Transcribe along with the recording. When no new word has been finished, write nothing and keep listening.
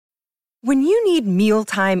When you need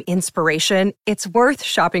mealtime inspiration, it's worth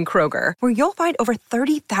shopping Kroger, where you'll find over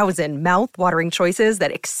 30,000 mouth-watering choices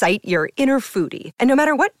that excite your inner foodie. And no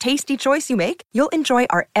matter what tasty choice you make, you'll enjoy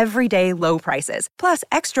our everyday low prices, plus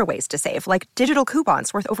extra ways to save, like digital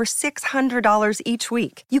coupons worth over $600 each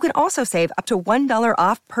week. You can also save up to $1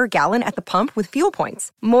 off per gallon at the pump with fuel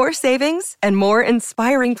points. More savings and more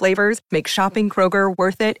inspiring flavors make shopping Kroger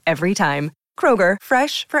worth it every time. Kroger,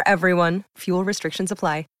 fresh for everyone. Fuel restrictions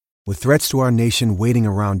apply. With threats to our nation waiting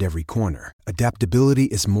around every corner, adaptability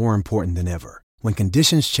is more important than ever. When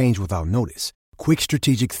conditions change without notice, quick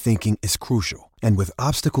strategic thinking is crucial. And with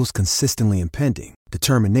obstacles consistently impending,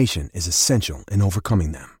 determination is essential in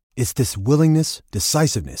overcoming them. It's this willingness,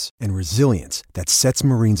 decisiveness, and resilience that sets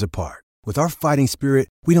Marines apart. With our fighting spirit,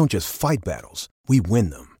 we don't just fight battles, we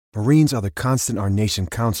win them. Marines are the constant our nation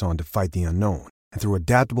counts on to fight the unknown. And through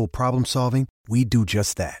adaptable problem solving, we do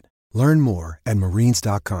just that. Learn more at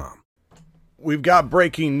Marines.com. We've got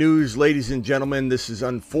breaking news, ladies and gentlemen. This is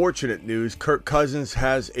unfortunate news. Kirk Cousins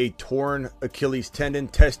has a torn Achilles tendon.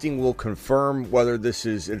 Testing will confirm whether this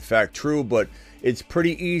is in fact true, but it's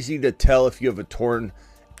pretty easy to tell if you have a torn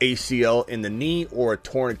ACL in the knee or a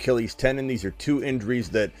torn Achilles tendon. These are two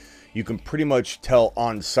injuries that you can pretty much tell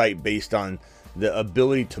on site based on the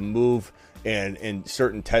ability to move and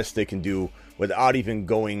certain tests they can do without even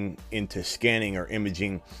going into scanning or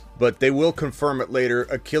imaging. But they will confirm it later.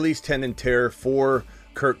 Achilles tendon tear for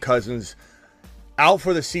Kirk Cousins. Out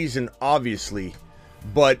for the season, obviously.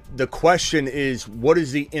 But the question is, what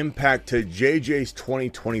is the impact to JJ's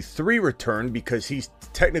 2023 return? Because he's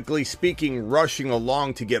technically speaking rushing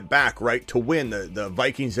along to get back, right? To win. The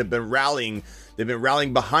Vikings have been rallying. They've been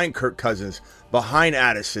rallying behind Kirk Cousins, behind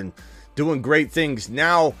Addison, doing great things.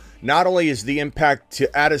 Now, not only is the impact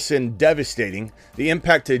to Addison devastating, the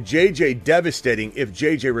impact to JJ devastating if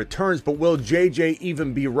JJ returns, but will JJ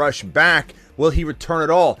even be rushed back? Will he return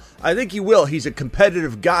at all? I think he will. He's a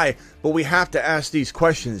competitive guy, but we have to ask these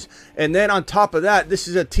questions. And then on top of that, this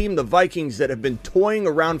is a team, the Vikings, that have been toying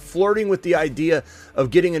around, flirting with the idea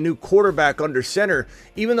of getting a new quarterback under center,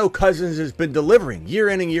 even though Cousins has been delivering year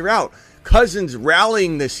in and year out. Cousins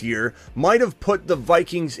rallying this year might have put the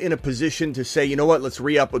Vikings in a position to say, you know what, let's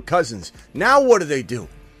re-up with Cousins. Now what do?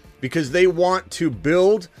 Because they want to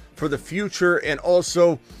build for the future and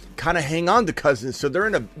also kind of hang on to Cousins. So they're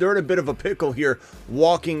in a bit of a pickle here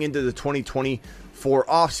walking into the 2024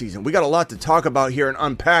 offseason. We got a lot to talk about here and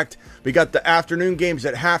unpacked. We got the afternoon games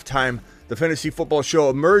at halftime. The Fantasy Football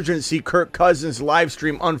Show emergency Kirk Cousins live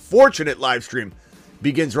stream, unfortunate live stream,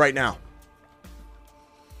 begins right now.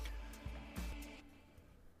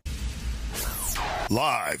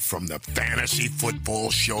 Live from the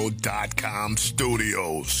FantasyFootballShow.com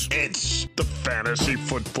studios. It's the Fantasy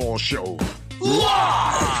Football Show.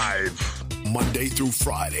 Live! Monday through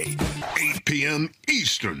Friday, 8 p.m.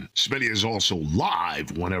 Eastern. Smitty is also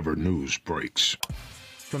live whenever news breaks.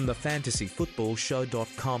 From the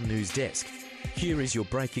FantasyFootballShow.com news desk, here is your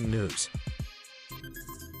breaking news.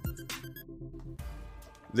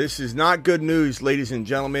 This is not good news, ladies and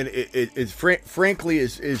gentlemen. It frankly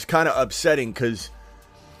is kind of upsetting because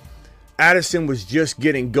Addison was just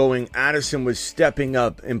getting going. Addison was stepping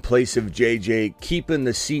up in place of JJ, keeping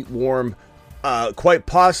the seat warm, quite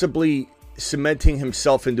possibly cementing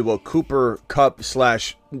himself into a Cooper Kupp /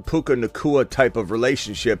 Puka Nacua type of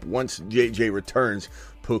relationship once JJ returns.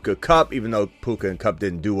 Puka Kupp, even though Puka and Kupp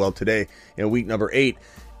didn't do well today in week number 8,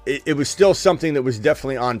 it was still something that was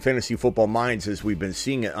definitely on fantasy football minds as we've been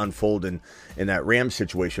seeing it unfold in that Rams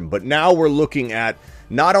situation. But now we're looking at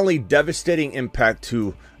not only devastating impact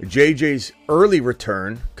to JJ's early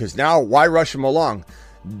return, because now why rush him along?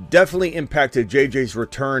 Definitely impacted JJ's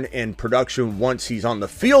return and production once he's on the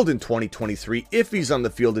field in 2023, if he's on the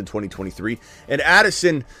field in 2023. And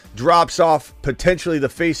Addison drops off potentially the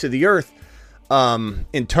face of the earth.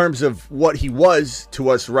 In terms of what he was to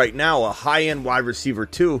us right now, a high-end wide receiver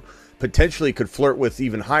too, potentially could flirt with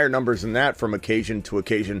even higher numbers than that from occasion to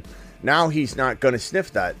occasion. Now he's not going to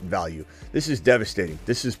sniff that value. This is devastating.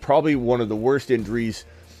 This is probably one of the worst injuries,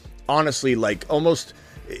 honestly, like almost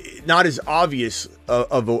not as obvious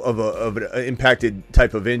of an impacted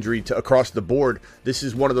type of injury across the board. This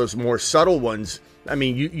is one of those more subtle ones. I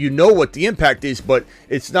mean, you know what the impact is, but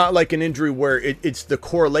it's not like an injury where it's the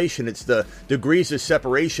correlation, it's the degrees of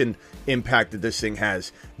separation impact that this thing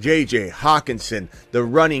has. JJ, Hockenson, the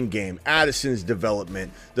running game, Addison's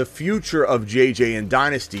development, the future of JJ in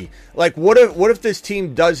Dynasty. Like, what if this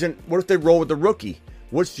team doesn't, what if they roll with the rookie?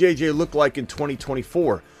 What's JJ look like in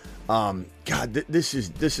 2024? God, this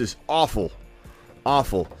is awful.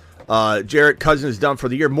 Awful. Jarrett Cousins done for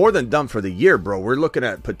the year. More than done for the year, bro. We're looking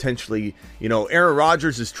at potentially, Aaron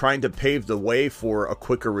Rodgers is trying to pave the way for a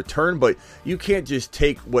quicker return, but you can't just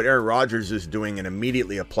take what Aaron Rodgers is doing and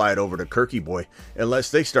immediately apply it over to Kirky Boy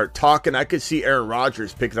unless they start talking. I could see Aaron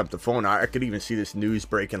Rodgers picking up the phone. I could even see this news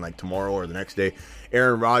breaking like tomorrow or the next day.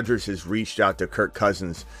 Aaron Rodgers has reached out to Kirk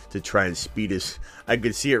Cousins to try and speed us. I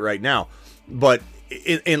could see it right now. But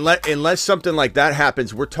unless something like that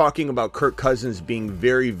happens, we're talking about Kirk Cousins being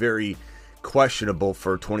very, very questionable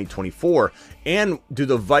for 2024. And do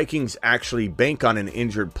the Vikings actually bank on an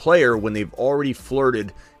injured player when they've already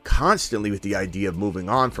flirted constantly with the idea of moving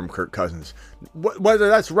on from Kirk Cousins? Whether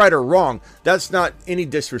that's right or wrong, that's not any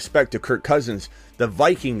disrespect to Kirk Cousins. The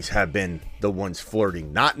Vikings have been the ones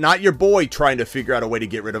flirting, not your boy trying to figure out a way to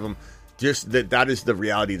get rid of him. Just that is the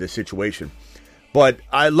reality of the situation. But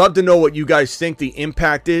I'd love to know what you guys think the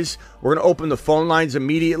impact is. We're going to open the phone lines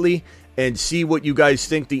immediately and see what you guys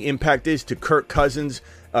think the impact is to Kirk Cousins,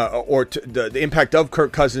 or to the impact of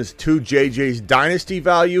Kirk Cousins to JJ's dynasty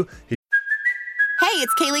value. Hey,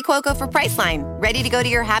 it's Kaylee Cuoco for Priceline. Ready to go to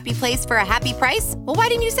your happy place for a happy price? Well, why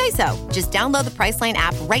didn't you say so? Just download the Priceline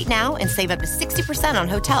app right now and save up to 60% on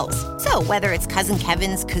hotels. So whether it's Cousin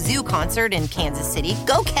Kevin's Kazoo Concert in Kansas City,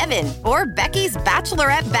 go Kevin, or Becky's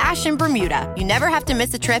Bachelorette Bash in Bermuda, you never have to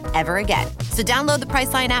miss a trip ever again. So download the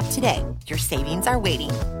Priceline app today. Your savings are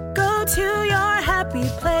waiting. Go to your happy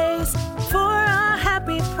place for a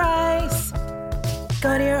happy price.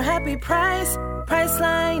 Go to your happy price,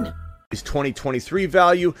 Priceline. His 2023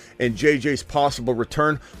 value and JJ's possible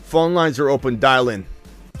return. Phone lines are open. Dial in.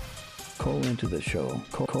 Call into the show.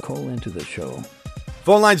 Call into the show.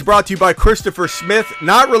 Phone lines brought to you by Christopher Smith.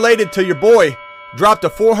 Not related to your boy. Dropped a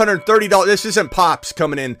 $430. This isn't Pops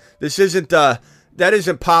coming in. This isn't that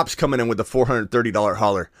isn't Pops coming in with a $430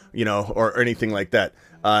 holler, or anything like that.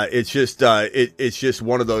 It's just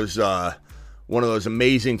one of those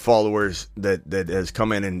amazing followers that has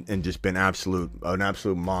come in and just been an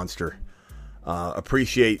absolute monster.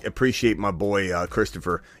 Appreciate my boy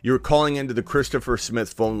Christopher. You're calling into the Christopher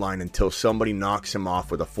Smith phone line until somebody knocks him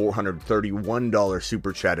off with a $431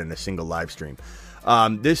 super chat in a single live stream.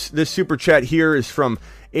 This super chat here is from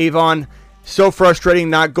Avon. So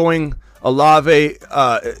frustrating not going Olave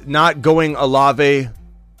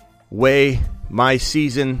way. My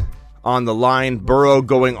season on the line. Burrow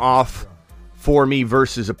going off for me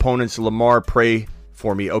versus opponents. Lamar, pray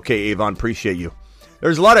for me. Okay, Avon, appreciate you.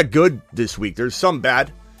 There's a lot of good this week. There's some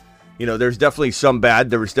bad. There's definitely some bad.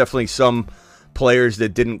 There was definitely some players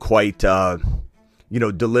that didn't quite,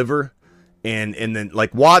 deliver. And then,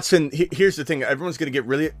 like Watson, here's the thing. Everyone's going to get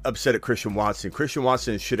really upset at Christian Watson. Christian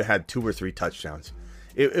Watson should have had 2 or 3 touchdowns.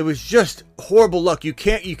 It was just horrible luck. You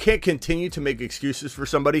can't continue to make excuses for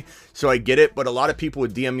somebody. So I get it. But a lot of people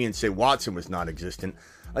would DM me and say Watson was non-existent.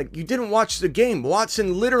 Like, you didn't watch the game.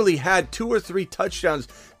 Watson literally had 2 or 3 touchdowns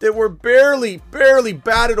that were barely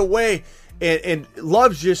batted away. And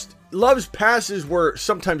Love's passes were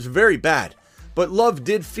sometimes very bad. But Love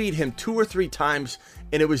did feed him 2 or 3 times,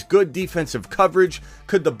 and it was good defensive coverage.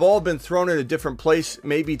 Could the ball have been thrown in a different place,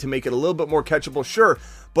 maybe to make it a little bit more catchable? Sure.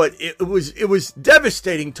 But it was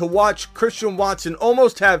devastating to watch Christian Watson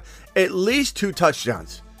almost have at least 2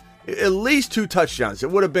 touchdowns. At least 2 touchdowns.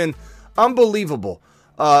 It would have been unbelievable.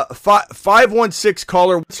 516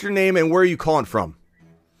 caller, what's your name and where are you calling from?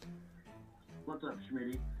 What's up,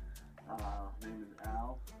 Schmitty? Name is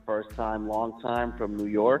Al. First time, long time from New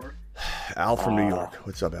York. Al from New York.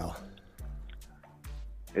 What's up, Al?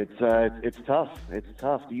 It's tough. It's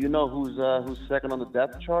tough. Do you know who's second on the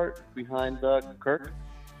depth chart behind Kirk?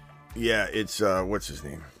 Yeah, it's what's his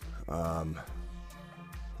name? Hold on,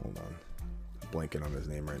 I'm blanking on his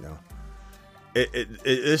name right now.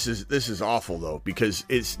 This is awful though, because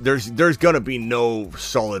there's gonna be no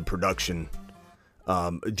solid production.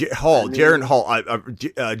 Jaron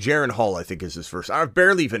Hall, I think is his first. I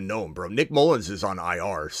barely even know him, bro. Nick Mullins is on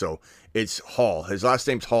IR, so it's Hall. His last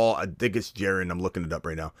name's Hall. I think it's Jaron. I'm looking it up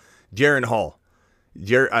right now. Jaron Hall.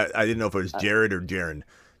 I didn't know if it was Jared or Jaron.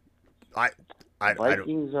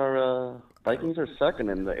 Vikings are second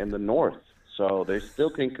in the North, so they still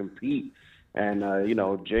can compete. And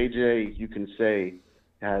JJ, you can say,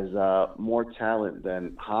 has more talent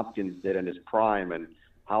than Hopkins did in his prime. And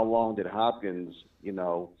how long did Hopkins,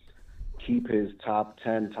 keep his top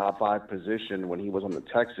 10, top 5 position when he was on the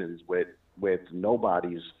Texans with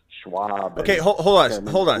nobody's Schwab? Okay, hold on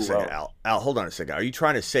a second, Al. Al, hold on a second. Are you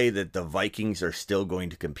trying to say that the Vikings are still going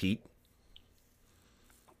to compete?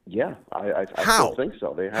 Yeah, I still think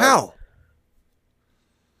so. How?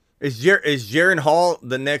 Is Jaron Hall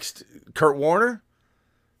the next Kurt Warner?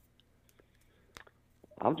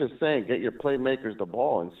 I'm just saying, get your playmakers the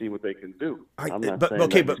ball and see what they can do. I'm not but saying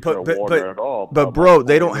okay, that but Warner at all. But bro,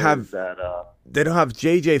 they don't is have that, they don't have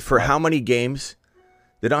JJ for how many games?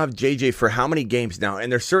 They don't have JJ for how many games now?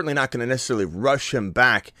 And they're certainly not going to necessarily rush him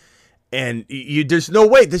back. And there's no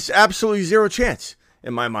way. There's absolutely zero chance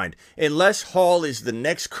in my mind, unless Hall is the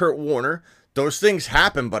next Kurt Warner. Those things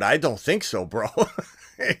happen, but I don't think so, bro.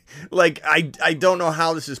 Like I don't know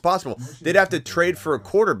how this is possible. They'd have to trade for a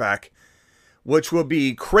quarterback, which will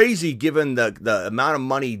be crazy given the amount of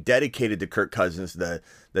money dedicated to Kirk Cousins, the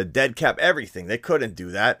dead cap, everything. They couldn't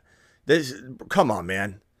do that. Come on,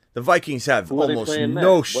 man. The Vikings have almost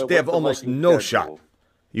no shot.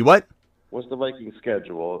 You what? What's the Vikings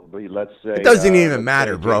schedule? Let's say it doesn't even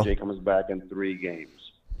matter, bro. JJ comes back in 3 games.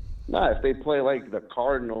 Nah, if they play like the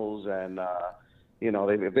Cardinals and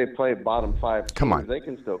if they play bottom 5 teams, come on, they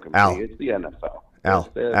can still compete. Al. It's the NFL.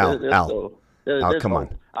 Al, come on.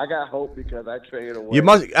 I got hope because I traded away. You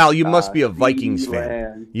must be a Vikings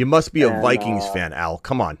fan. You must be a Vikings fan, Al.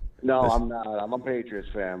 Come on. No, I'm not. I'm a Patriots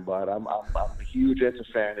fan, but I'm huge into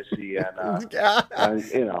fantasy, and it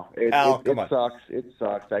sucks. It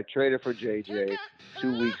sucks. I traded for JJ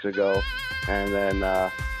 2 weeks ago, and then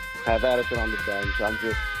have Addison on the bench.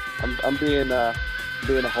 I'm being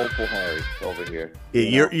a hopeful Harry over here.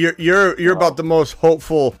 You're about the most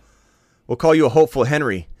hopeful. We'll call you a hopeful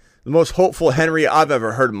Henry. The most hopeful Henry I've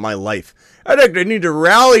ever heard in my life. I think they need to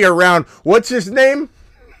rally around. What's his name?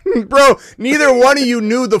 Bro, neither one of you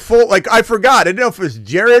knew the full, I forgot. I didn't know if it was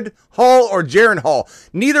Jared Hall or Jaron Hall.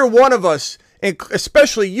 Neither one of us, and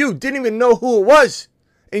especially you, didn't even know who it was.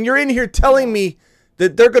 And you're in here telling me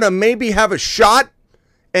that they're going to maybe have a shot,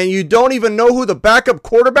 and you don't even know who the backup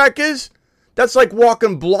quarterback is? That's like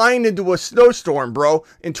walking blind into a snowstorm, bro,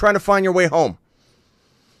 and trying to find your way home.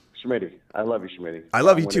 Schmitty, I love you, Schmitty. I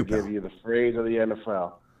love you too, pal. I'm going to give you the phrase of the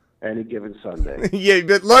NFL. Any given Sunday. Yeah,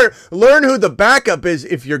 but learn who the backup is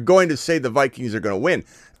if you're going to say the Vikings are going to win.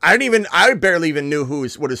 I barely even knew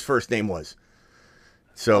what his first name was.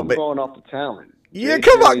 So, I'm going off the talent. Yeah,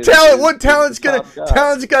 come on, talent. What talent's got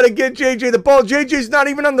to get JJ the ball? JJ's not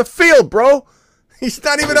even on the field, bro. He's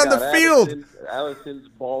not even on the field. Addison's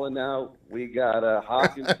balling out. We got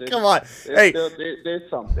Hockenson. Come on, there's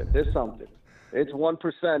something. There's something. It's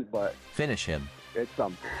 1%, but finish him. It's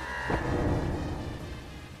something.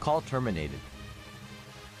 Call terminated.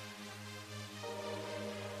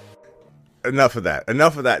 Enough of that.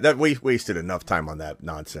 That we wasted enough time on that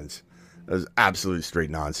nonsense. That was absolute straight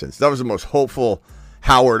nonsense. That was the most hopeful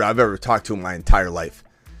Howard I've ever talked to in my entire life.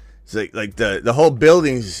 It's like the whole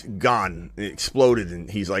building's gone. It exploded, and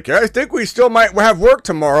he's like, I think we still might have work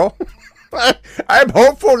tomorrow. I'm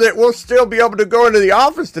hopeful that we'll still be able to go into the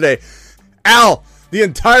office today. Al, the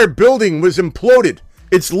entire building was imploded.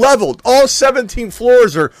 It's leveled. All 17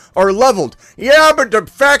 floors are leveled. Yeah, but the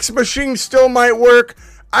fax machine still might work.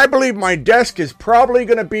 I believe my desk is probably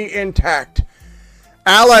going to be intact.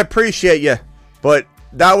 Al, I appreciate you, but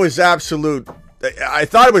that was absolute. I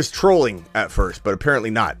thought it was trolling at first, but apparently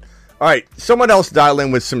not. All right, someone else dial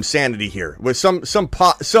in with some sanity here, with some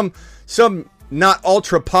not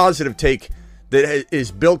ultra positive take that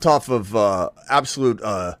is built off of absolute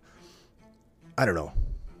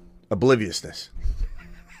obliviousness.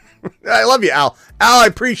 I love you, Al. Al, I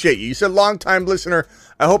appreciate you. You said long-time listener.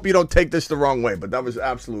 I hope you don't take this the wrong way, but that was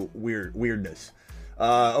absolute weirdness.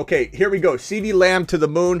 Okay, here we go. CeeDee Lamb to the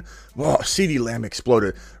moon. Whoa, CeeDee Lamb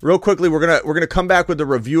exploded. Real quickly, we're gonna come back with a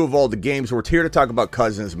review of all the games. We're here to talk about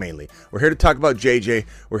Cousins mainly. We're here to talk about JJ.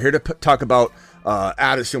 We're here to talk about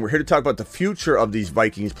Addison. We're here to talk about the future of these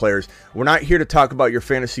Vikings players. We're not here to talk about your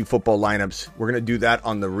fantasy football lineups. We're going to do that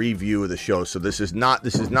on the review of the show. So this is not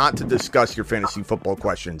to discuss your fantasy football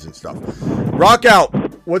questions and stuff. Rock out.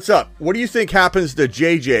 What's up? What do you think happens to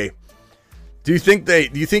JJ? Do you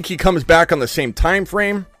think he comes back on the same time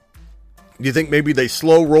frame? Do you think maybe they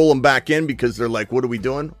slow roll him back in because they're like, what are we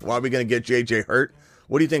doing? Why are we going to get JJ hurt?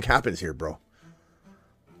 What do you think happens here, bro?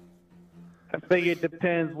 I think it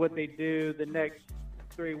depends what they do. The next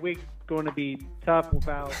 3 weeks is going to be tough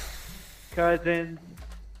without Cousins,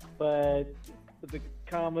 but the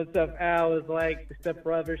comments of Al is like the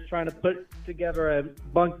stepbrothers trying to put together a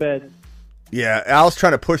bunk bed. Yeah, Al's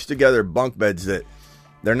trying to push together bunk beds that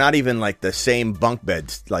they're not even like the same bunk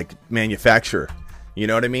beds like manufacturer. You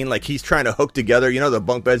know what I mean? Like he's trying to hook together, the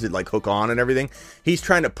bunk beds that like hook on and everything. He's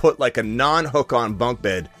trying to put like a non-hook on bunk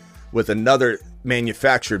bed with another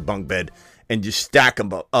manufactured bunk bed and just stack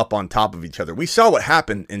them up on top of each other. We saw what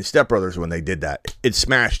happened in Step Brothers when they did that. It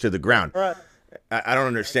smashed to the ground. Right. I don't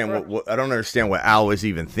understand I don't understand what Al was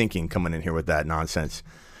even thinking coming in here with that nonsense.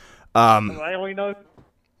 I only know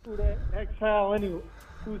who the heck's Hal anyway.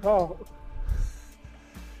 Who's Hal?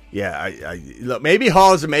 Yeah, I look, maybe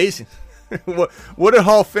Hall is amazing. What did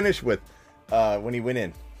Hall finish with when he went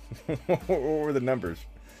in? What were the numbers?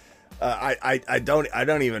 I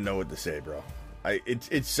don't even know what to say, bro.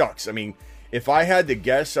 It sucks. I mean, if I had to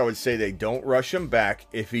guess, I would say they don't rush him back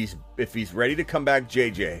if he's ready to come back.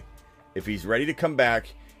 JJ, if he's ready to come back,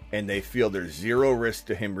 and they feel there's zero risk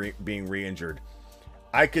to him being re-injured,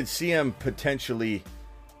 I could see him potentially.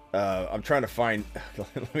 I'm trying to find.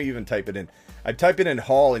 Let me even type it in. I type it in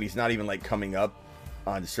Hall, and he's not even like coming up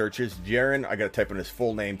on searches. Jaron, I got to type in his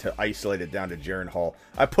full name to isolate it down to Jaron Hall.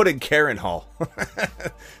 I put in Karen Hall.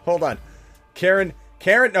 Hold on. Karen,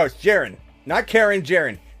 no, it's Jaron. Not Karen,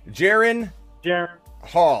 Jaron. Jaron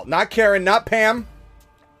Hall. Not Karen, not Pam.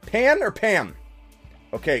 Pan or Pam?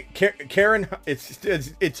 Okay, Karen,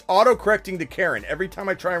 it's auto-correcting to Karen. Every time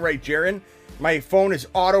I try and write Jaron, my phone is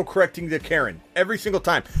auto-correcting to Karen. Every single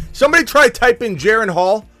time. Somebody try type in Jaron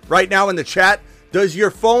Hall right now in the chat. Does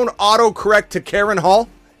your phone auto-correct to Karen Hall?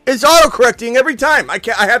 It's auto-correcting every time. I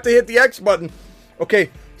have to hit the X button. Okay,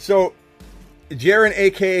 so Jaron,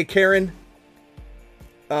 a.k.a. Karen,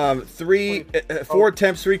 4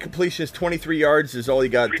 attempts, 3 completions, 23 yards is all he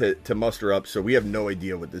got to muster up. So we have no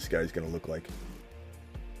idea what this guy's going to look like.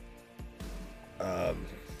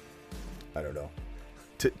 I don't know.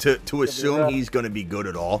 To assume he's going to be good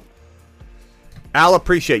at all. Al,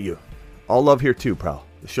 appreciate you. All love here too, pal.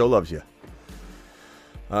 The show loves you.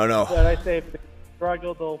 I don't know. But I say if they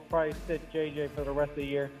struggle, they'll probably sit JJ for the rest of the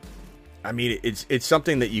year. I mean, it's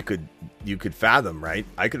something that you could fathom, right?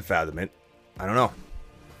 I could fathom it. I don't know.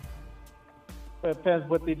 It depends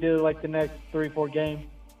what they do like the next 3-4 games.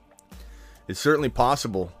 It's certainly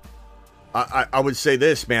possible. I would say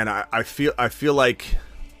this, man. I feel like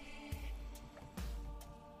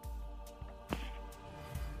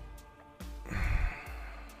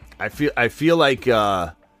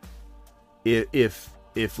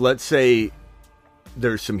if let's say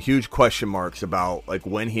there's some huge question marks about like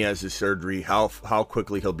when he has his surgery, how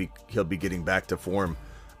quickly he'll be getting back to form.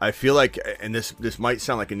 I feel like, and this might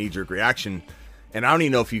sound like a knee-jerk reaction, and I don't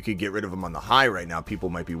even know if you could get rid of him on the high right now. People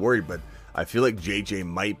might be worried, but I feel like JJ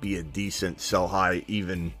might be a decent sell high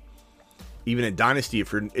even in Dynasty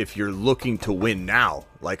if you're looking to win now.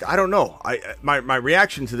 Like, I don't know. My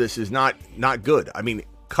reaction to this is not good. I mean,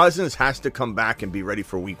 Cousins has to come back and be ready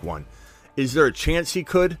for week 1. Is there a chance he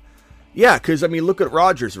could? Yeah, because, I mean, look at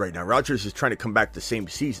Rodgers right now. Rodgers is trying to come back the same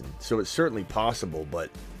season, so it's certainly possible, but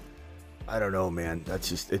I don't know, man.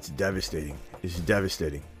 It's devastating. It's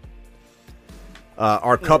devastating.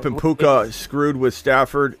 Are Kupp and Puka screwed with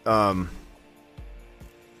Stafford?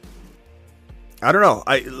 I don't know.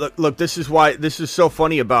 Look. This is so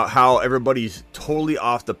funny about how everybody's totally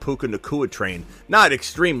off the Puka Nacua train. Not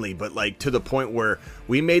extremely, but like to the point where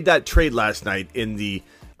we made that trade last night in the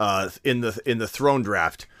throne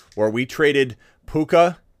draft where we traded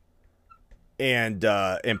Puka and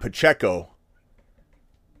Pacheco,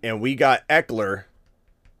 and we got Eckler.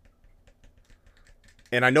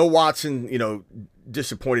 And I know Watson,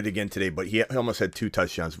 disappointed again today, but he almost had 2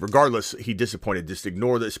 touchdowns. Regardless, he disappointed. Just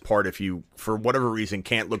ignore this part if you, for whatever reason,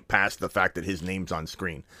 can't look past the fact that his name's on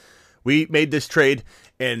screen. We made this trade,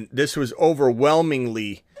 and this was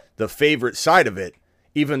overwhelmingly the favorite side of it,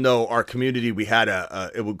 even though our community, we had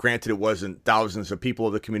granted it wasn't thousands of people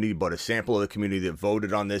of the community, but a sample of the community that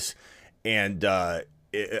voted on this. And the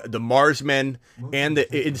Marsmen and the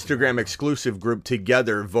Instagram exclusive group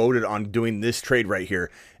together voted on doing this trade right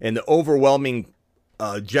here. And the overwhelming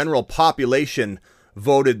general population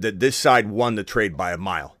voted that this side won the trade by a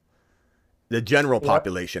mile. The general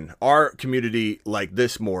population. Our community liked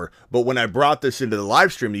this more. But when I brought this into the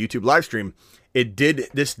live stream, the YouTube live stream,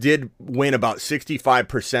 this did win about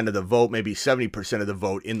 65% of the vote, maybe 70% of the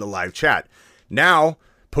vote in the live chat. Now,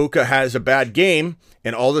 Puka has a bad game,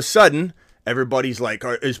 and all of a sudden, everybody's like,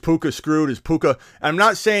 is Puka screwed? Is Puka... I'm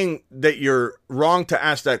not saying that you're wrong to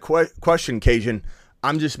ask that question, Cajun.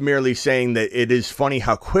 I'm just merely saying that it is funny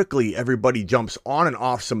how quickly everybody jumps on and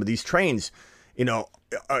off some of these trains.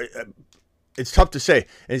 It's tough to say.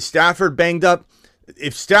 And Stafford banged up.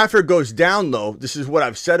 If Stafford goes down, though, this is what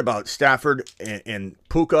I've said about Stafford and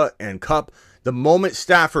Puka and Kupp. The moment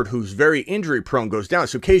Stafford, who's very injury-prone, goes down.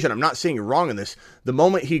 So, Cajun, I'm not saying you're wrong in this. The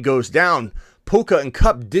moment he goes down, Puka and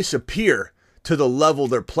Kupp disappear to the level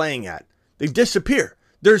they're playing at. They disappear.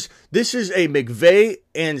 This is a McVay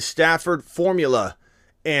and Stafford formula,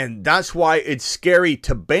 and that's why it's scary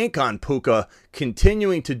to bank on Puka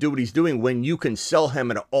continuing to do what he's doing when you can sell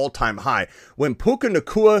him at an all-time high. When Puka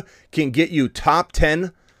Nacua can get you top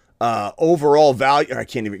 10 overall value, you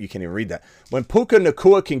can't even read that. When Puka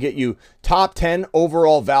Nacua can get you top 10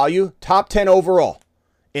 overall value, top 10 overall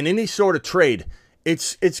in any sort of trade,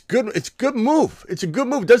 It's good. It's a good move. It's a good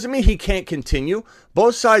move. Doesn't mean he can't continue.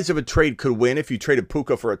 Both sides of a trade could win. If you traded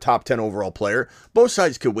Puka for a top 10 overall player, both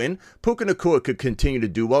sides could win. Puka Nacua could continue to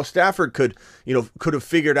do well. Stafford could have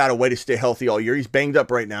figured out a way to stay healthy all year. He's banged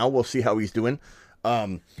up right now. We'll see how he's doing.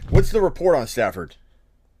 What's the report on Stafford?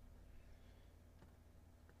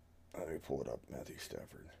 Let me pull it up. Matthew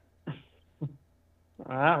Stafford.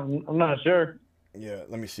 I'm not sure. Yeah,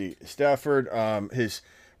 let me see. Stafford, his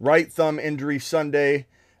right thumb injury Sunday.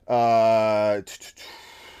 There's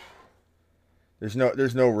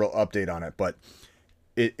no real update on it, but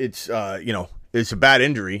it's it's a bad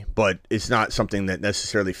injury, but it's not something that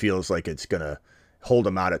necessarily feels like it's gonna hold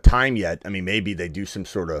him out of time yet. I mean, maybe they do some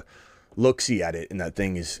sort of look-see at it, and that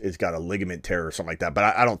thing is got a ligament tear or something like that.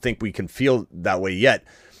 But I don't think we can feel that way yet.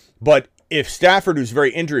 But if Stafford, who's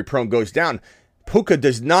very injury prone, goes down, Puka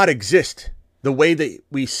does not exist the way that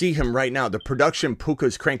we see him right now. The production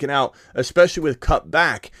Puka's cranking out, especially with Kupp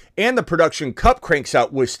back, and the production Kupp cranks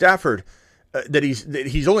out with Stafford, that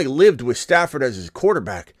he's only lived with Stafford as his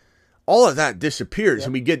quarterback. All of that disappears,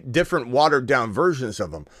 and we get different watered-down versions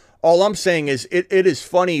of him. All I'm saying is it is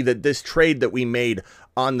funny that this trade that we made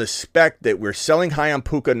on the spec that we're selling high on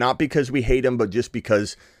Puka, not because we hate him, but just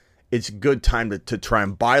because it's a good time to try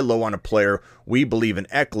and buy low on a player. We believe in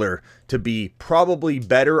Eckler to be probably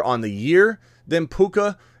better on the year than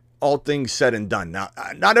Puka, all things said and done. Now,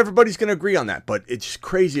 not everybody's going to agree on that, but it's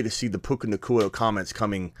crazy to see the Puka Nacua comments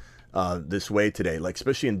coming this way today. Like,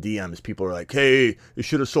 especially in DMs, people are like, hey, you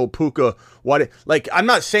should have sold Puka. Why? Like, I'm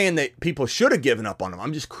not saying that people should have given up on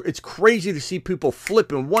him. It's crazy to see people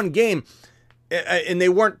flip in one game, and they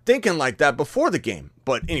weren't thinking like that before the game.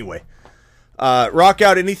 But anyway, Rock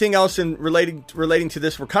Out, anything else in relating to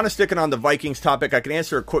this? We're kind of sticking on the Vikings topic. I can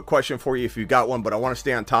answer a quick question for you if you got one, but I want to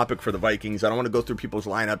stay on topic for the Vikings. I don't want to go through people's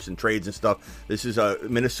lineups and trades and stuff. This is a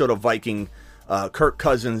Minnesota Viking, Kirk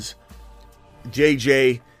Cousins,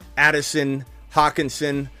 JJ, Addison,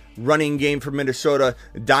 Hockenson, running game for Minnesota,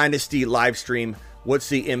 Dynasty live stream. What's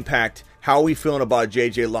the impact? How are we feeling about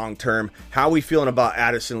JJ long term? How are we feeling about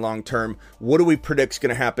Addison long term? What do we predict is going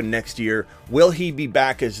to happen next year? Will he be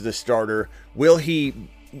back as the starter? Will he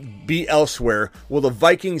be elsewhere? Will the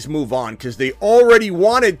Vikings move on? Because they already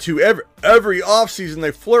wanted to. Every offseason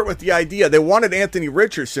they flirt with the idea. They wanted Anthony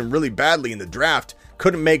Richardson really badly in the draft.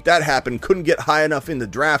 Couldn't make that happen. Couldn't get high enough in the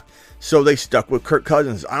draft. So they stuck with Kirk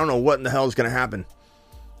Cousins. I don't know what in the hell is going to happen.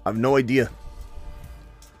 I have no idea.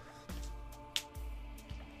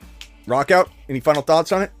 Rock Out, any final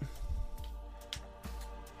thoughts on it?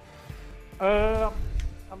 I'm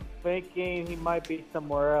thinking he might be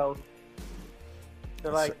somewhere else.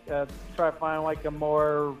 To try to find like a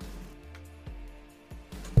more,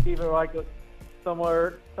 either like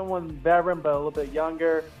someone veteran but a little bit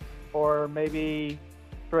younger, or maybe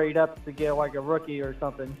trade up to get like a rookie or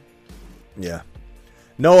something. Yeah.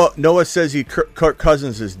 Noah says Kirk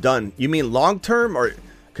Cousins is done. You mean long term, or?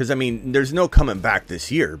 Because, I mean, there's no coming back this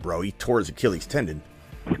year, bro. He tore his Achilles tendon.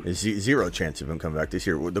 There's zero chance of him coming back this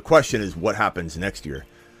year. The question is what happens next year.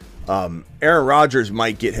 Aaron Rodgers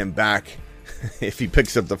might get him back if he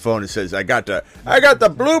picks up the phone and says, I got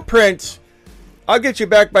the blueprints. I'll get you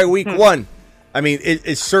back by week 1. I mean,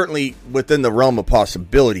 it's certainly within the realm of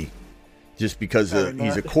possibility just because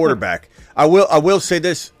he's a quarterback. I will say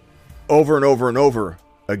this over and over and over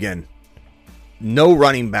again. No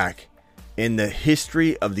running back in the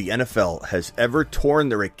history of the NFL has ever torn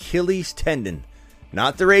their Achilles tendon,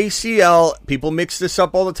 not their ACL. People mix this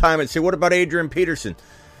up all the time and say, what about Adrian Peterson?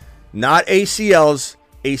 Not ACLs.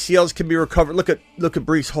 ACLs can be recovered. Look at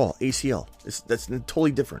Breece Hall, ACL. That's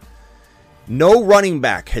totally different. No running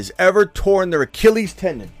back has ever torn their Achilles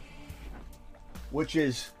tendon, which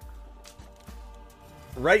is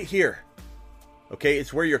right here. Okay,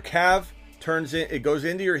 it's where your calf turns in. It goes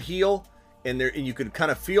into your heel. And you can kind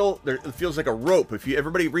of feel it feels like a rope. If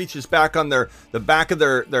everybody reaches back on the back of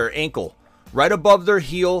their ankle, right above their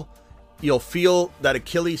heel, you'll feel that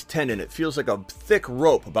Achilles tendon. It feels like a thick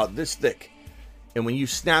rope, about this thick. And when you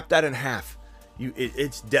snap that in half,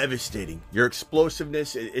 it's devastating. Your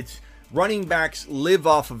explosiveness, it's running backs live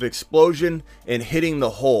off of explosion and hitting the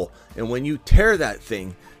hole. And when you tear that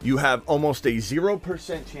thing, you have almost a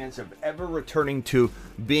 0% chance of ever returning to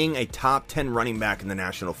being a top 10 running back in the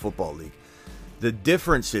National Football League. The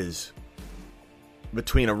differences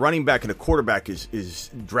between a running back and a quarterback is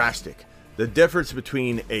drastic. The difference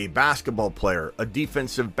between a basketball player, a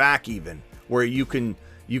defensive back even, where you can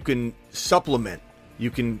supplement, you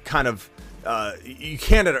can kind of, you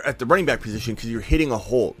can't at the running back position because you're hitting a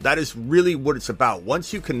hole. That is really what it's about.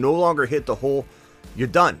 Once you can no longer hit the hole, you're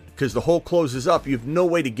done because the hole closes up. You have no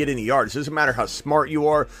way to get any yards. It doesn't matter how smart you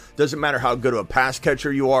are. Doesn't matter how good of a pass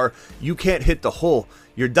catcher you are. You can't hit the hole.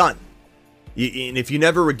 You're done. And if you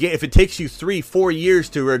never regain, if it takes you 3-4 years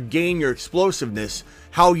to regain your explosiveness,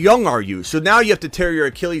 how young are you? So now you have to tear your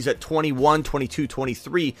Achilles at 21, 22,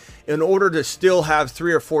 23 in order to still have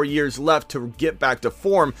 3 or 4 years left to get back to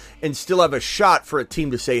form and still have a shot for a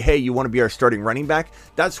team to say, hey, you want to be our starting running back?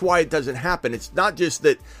 That's why it doesn't happen. It's not just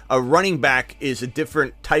that a running back is a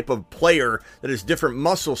different type of player that has different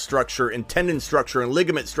muscle structure and tendon structure and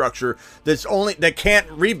ligament structure that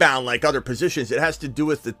can't rebound like other positions. It has to do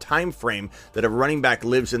with the time frame that a running back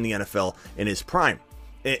lives in the NFL in his prime.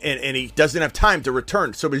 And he doesn't have time to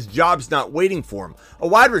return, so his job's not waiting for him. A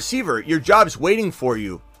wide receiver, your job's waiting for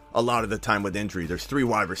you a lot of the time with injury. There's 3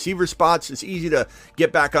 wide receiver spots. It's easy to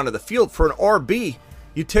get back onto the field. For an RB,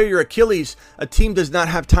 you tear your Achilles, a team does not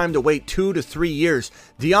have time to wait 2 to 3 years.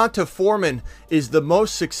 D'Onta Foreman is the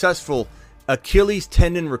most successful Achilles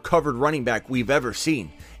tendon recovered running back we've ever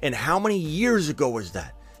seen. And how many years ago was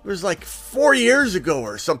that? It was like 4 years ago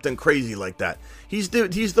or something crazy like that. He's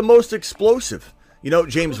the most explosive. You know,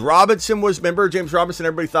 James Robinson remember James Robinson?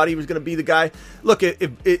 Everybody thought he was going to be the guy. Look,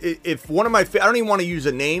 if one of my, I don't even want to use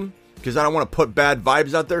a name because I don't want to put bad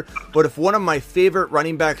vibes out there, but if one of my favorite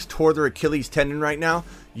running backs tore their Achilles tendon right now,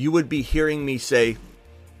 you would be hearing me say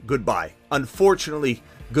goodbye. Unfortunately,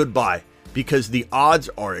 goodbye, because the odds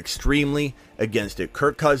are extremely against it.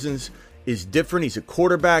 Kirk Cousins is different. He's a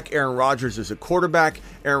quarterback. Aaron Rodgers is a quarterback.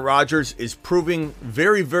 Aaron Rodgers is proving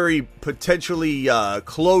very, very potentially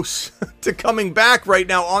close to coming back right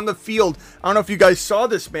now on the field. I don't know if you guys saw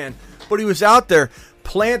this, man, but he was out there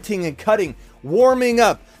planting and cutting, warming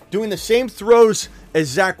up, doing the same throws as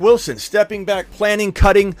Zach Wilson, stepping back, planting,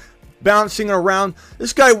 cutting, bouncing around.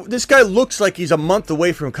 This guy looks like he's a month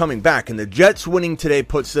away from coming back, and the Jets winning today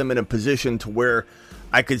puts them in a position to where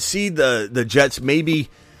I could see the Jets maybe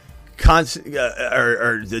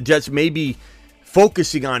or the Jets may be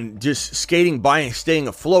focusing on just skating by and staying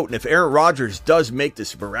afloat. And if Aaron Rodgers does make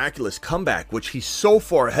this miraculous comeback, which he's so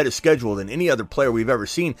far ahead of schedule than any other player we've ever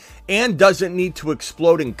seen, and doesn't need to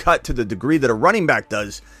explode and cut to the degree that a running back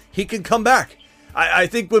does, he can come back. I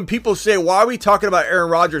think when people say, why are we talking about Aaron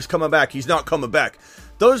Rodgers coming back? He's not coming back.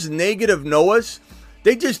 Those negative Noahs,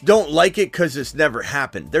 they just don't like it because it's never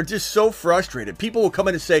happened. They're just so frustrated. People will come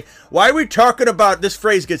in and say, why are we talking about, this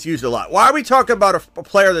phrase gets used a lot, why are we talking about a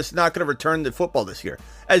player that's not going to return to football this year?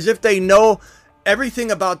 As if they know everything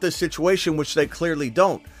about this situation, which they clearly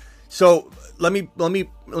don't. So let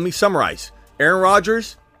me summarize. Aaron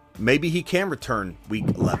Rodgers, maybe he can return week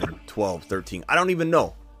 11, 12, 13. I don't even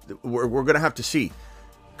know. We're going to have to see.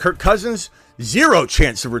 Kirk Cousins, 0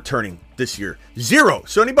 chance of returning this year. 0.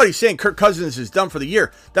 So anybody saying Kirk Cousins is done for the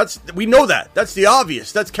year, we know that. That's the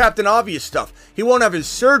obvious. That's Captain Obvious stuff. He won't have his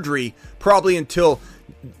surgery probably until,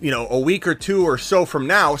 a week or 2 or so from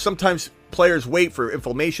now. Sometimes players wait for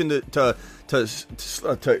inflammation to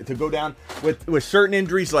go down with certain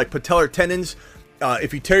injuries like patellar tendons.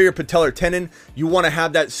 If you tear your patellar tendon, you want to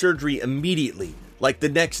have that surgery immediately, like the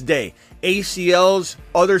next day. ACLs,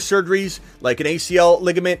 other surgeries, like an ACL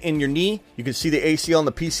ligament in your knee. You can see the ACL and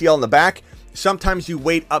the PCL in the back. Sometimes you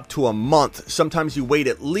wait up to a month. Sometimes you wait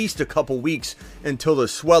at least a couple weeks until the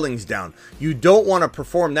swelling's down. You don't want to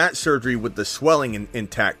perform that surgery with the swelling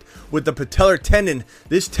intact. With the patellar tendon,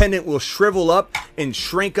 this tendon will shrivel up and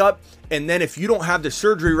shrink up. And then if you don't have the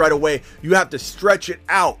surgery right away, you have to stretch it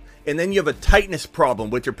out. And then you have a tightness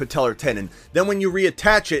problem with your patellar tendon. Then when you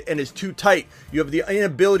reattach it and it's too tight, you have the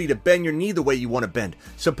inability to bend your knee the way you want to bend.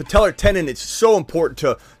 So patellar tendon, it's so important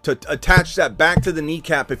to attach that back to the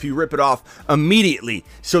kneecap if you rip it off immediately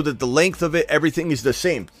so that the length of it, everything is the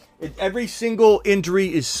same. Every single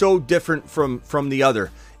injury is so different from the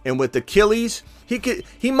other. And with Achilles,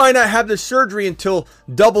 he might not have the surgery until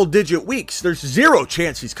double-digit weeks. There's 0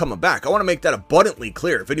 chance he's coming back. I want to make that abundantly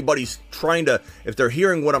clear. If anybody's if they're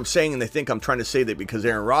hearing what I'm saying and they think I'm trying to say that because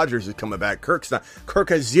Aaron Rodgers is coming back, Kirk's not. Kirk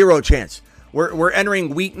has 0 chance. We're entering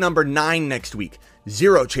week number 9 next week.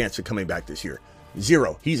 0 chance of coming back this year.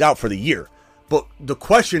 0. He's out for the year. But the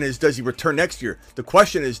question is, does he return next year? The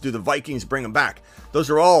question is, do the Vikings bring him back? Those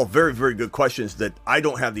are all very, very good questions that I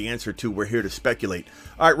don't have the answer to. We're here to speculate.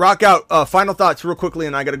 All right, rock out. Final thoughts real quickly,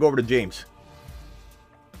 and I got to go over to James.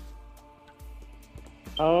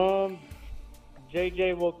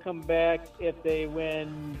 JJ will come back if they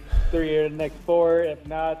win 3 of the next 4. If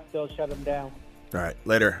not, they'll shut him down. All right,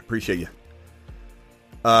 later. Appreciate you.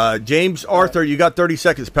 James Arthur, you got 30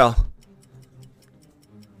 seconds, pal.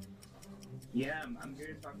 Yeah, I'm here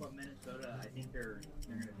to talk about Minnesota. I think they're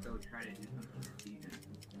going to still try to do something this season.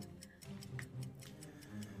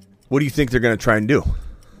 What do you think they're going to try and do?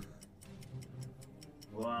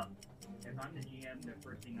 Well, if I'm the GM, the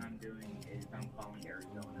first thing I'm doing is I'm calling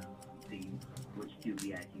Arizona, seeing which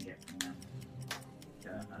QB I can get from them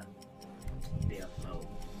to stay afloat.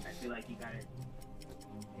 I feel like you got to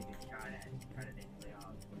take a shot at trying to make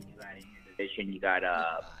playoffs. When you got in your division, you got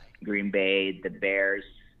Green Bay, the Bears,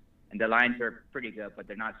 and the Lions are pretty good, but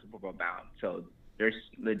they're not Super Bowl bound. So there's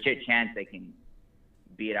legit chance they can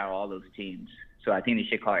beat out all those teams. So I think they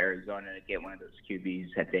should call Arizona to get one of those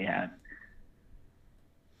QBs that they have.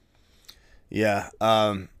 Yeah.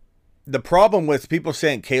 The problem with people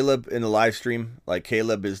saying Caleb in the live stream, like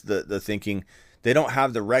Caleb is the thinking, they don't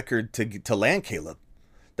have the record to land Caleb.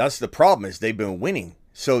 That's the problem, is they've been winning.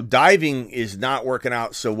 So diving is not working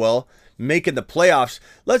out so well. Making the playoffs,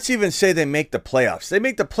 let's even say they make the playoffs. They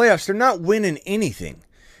make the playoffs, they're not winning anything.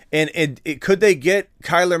 And could they get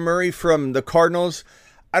Kyler Murray from the Cardinals?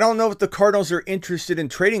 I don't know if the Cardinals are interested in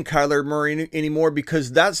trading Kyler Murray anymore,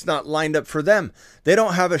 because that's not lined up for them. They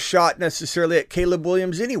don't have a shot necessarily at Caleb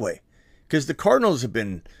Williams anyway, because the Cardinals have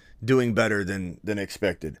been doing better than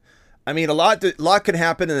expected. I mean, a lot can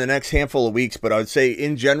happen in the next handful of weeks, but I would say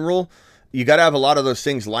in general, you got to have a lot of those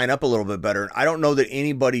things line up a little bit better. I don't know that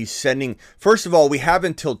anybody's sending. First of all, we have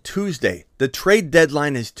until Tuesday. The trade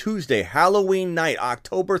deadline is Tuesday, Halloween night,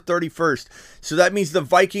 October 31st. So that means the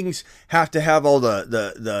Vikings have to have all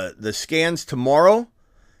the scans tomorrow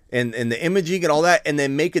and the imaging and all that, and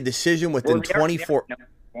then make a decision within 24.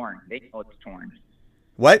 They know it's torn.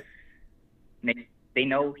 What? They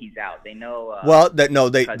know he's out. They know.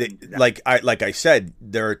 They like I said,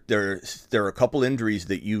 there are a couple injuries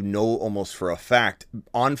that you know almost for a fact,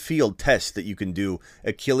 on field tests that you can do.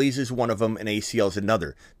 Achilles is one of them, and ACL is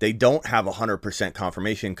another. They don't have 100%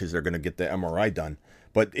 confirmation because they're going to get the MRI done,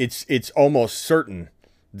 but it's almost certain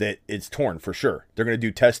that it's torn for sure. They're going to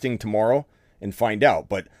do testing tomorrow and find out.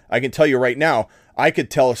 But I can tell you right now, I could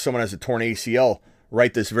tell if someone has a torn ACL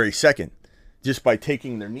right this very second, just by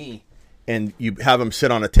taking their knee. And you have them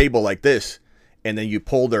sit on a table like this, and then you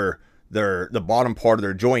pull the bottom part of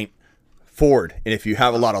their joint forward. And if you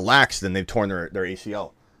have a lot of lax, then they've torn their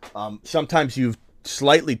ACL. Sometimes you've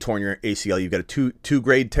slightly torn your ACL. You've got a two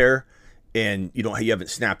grade tear, and you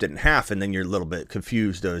haven't snapped it in half, and then you're a little bit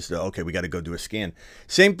confused as to, okay, we got to go do a scan.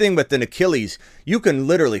 Same thing with an Achilles. You can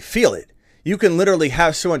literally feel it. You can literally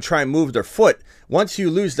have someone try and move their foot. Once you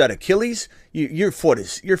lose that Achilles, your foot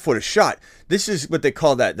is shot. This is what they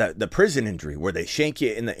call the prison injury, where they shank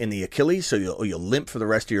you in the Achilles, so you'll limp for the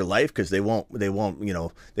rest of your life, because they won't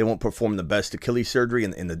perform the best Achilles surgery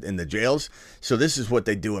in the jails. So this is what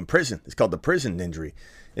they do in prison. It's called the prison injury.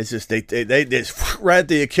 It's just they just right at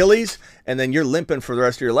the Achilles, and then you're limping for the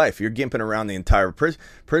rest of your life. You're gimping around the entire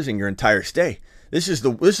prison your entire stay. This is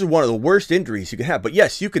one of the worst injuries you can have. But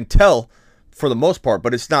yes, you can tell for the most part,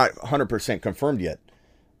 but it's not 100% confirmed yet.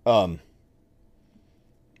 But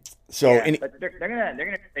they're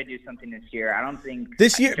gonna try to do something this year. I don't think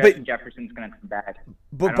this year, Jefferson's gonna come back.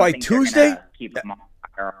 But by Tuesday, keep him on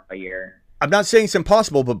a year. I'm not saying it's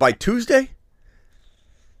impossible, but by Tuesday,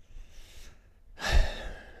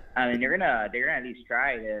 I mean, they're gonna at least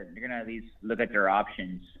try. They're gonna at least look at their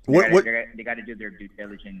options. They got to do their due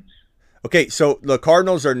diligence. Okay, so the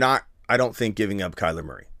Cardinals are not, I don't think, giving up Kyler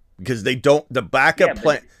Murray, because they don't. The backup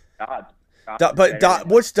plan.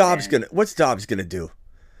 What's Dobbs gonna do?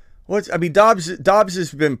 Dobbs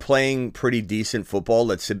has been playing pretty decent football.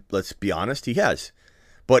 Let's be honest, he has.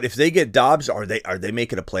 But if they get Dobbs, are they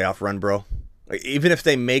making a playoff run, bro? Like, even if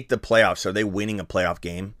they make the playoffs, are they winning a playoff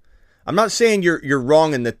game? I'm not saying you're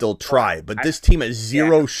wrong in that they'll try, but this team has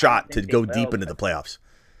zero shot to go deep into the playoffs.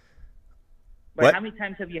 But how many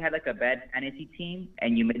times have you had like a bad fantasy team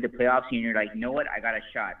and you made the playoffs and you're like, you know what, I got a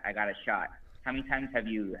shot. How many times have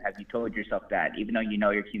you told yourself that, even though you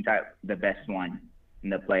know your team's not the best one in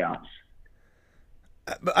the playoffs?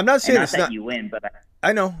 But I'm not saying not it's that not. You win, but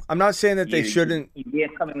I know. I'm not saying that they shouldn't. You're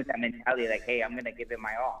coming with that mentality, like, hey, I'm going to give it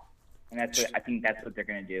my all. And I think that's what they're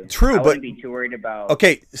going to do. True, I wouldn't be too worried about.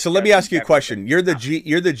 Okay, so let me ask you a question. You're the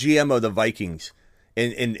GM of the Vikings,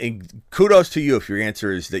 and kudos to you if your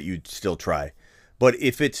answer is that you'd still try. But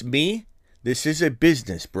if it's me, this is a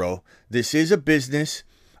business, bro. This is a business.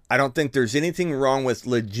 I don't think there's anything wrong with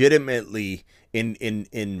legitimately,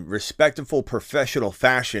 in respectful, professional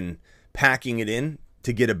fashion, packing it in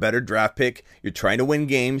to get a better draft pick. You're trying to win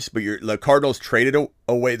games, but the Cardinals traded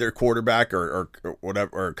away their quarterback or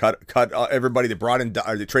whatever, or cut everybody. They brought in,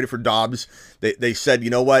 or they traded for Dobbs. They said,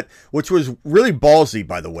 you know what, which was really ballsy,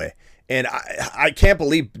 by the way. And I can't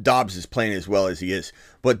believe Dobbs is playing as well as he is.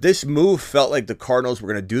 But this move felt like the Cardinals were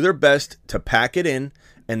going to do their best to pack it in,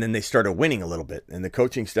 and then they started winning a little bit. And the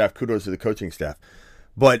coaching staff, kudos to the coaching staff.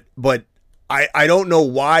 But I don't know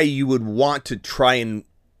why you would want to try and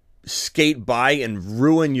skate by and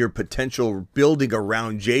ruin your potential building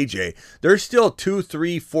around JJ. There's still 2,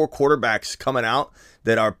 3, 4 quarterbacks coming out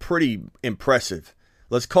that are pretty impressive.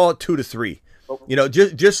 Let's call it 2 to 3. You know,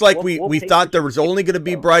 just like we thought there was only going to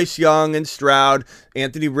be Bryce Young and Stroud,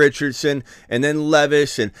 Anthony Richardson, and then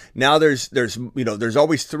Levis, and now there's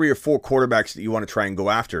always 3 or 4 quarterbacks that you want to try and go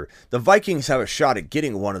after. The Vikings have a shot at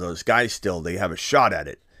getting one of those guys still. They have a shot at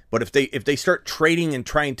it. But if they start trading and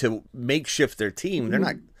trying to makeshift their team, they're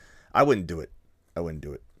not. I wouldn't do it.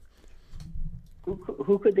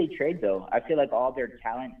 Who could they trade, though? I feel like all their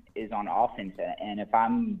talent is on offense, and if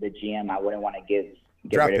I'm the GM, I wouldn't want to get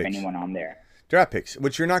rid of anyone on there. Draft picks,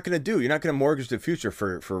 which you're not going to do. You're not going to mortgage the future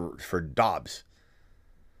for Dobbs.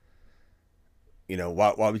 You know,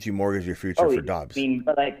 why would you mortgage your future for Dobbs? I mean,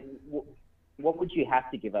 but what would you have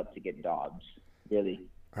to give up to get Dobbs, really?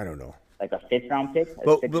 I don't know. Like a 5th round pick?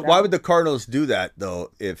 But why would the Cardinals do that,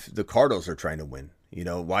 though, if the Cardinals are trying to win? You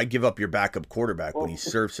know, why give up your backup quarterback when he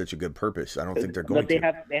serves such a good purpose? I don't think they're going to.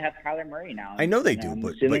 But they have Kyler Murray now. I know they do,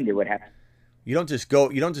 but assuming they would have. You don't just go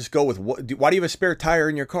with what? Why do you have a spare tire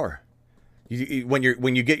in your car? When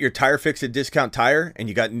you get your tire fixed at Discount Tire and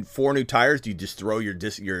you got 4 new tires, do you just throw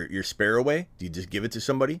your spare away? Do you just give it to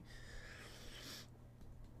somebody?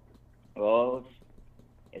 Well,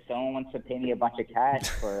 if someone wants to pay me a bunch of cash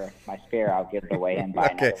for my spare, I'll give it away and buy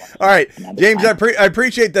another one. All right, James, I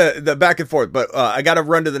appreciate the back and forth, but I got to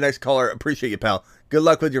run to the next caller. Appreciate you, pal. Good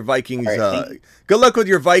luck with your Vikings. Right, good luck with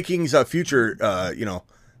your Vikings future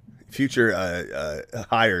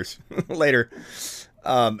hires later.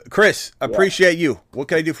 Chris, appreciate you. What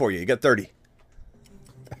can I do for you? You got 30.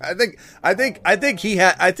 I think he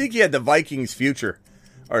had the Vikings future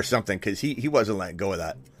or something, because he wasn't letting go of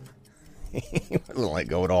that. He wasn't letting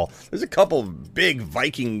go at all. There's a couple big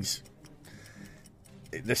Vikings.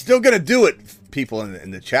 They're still gonna do it. People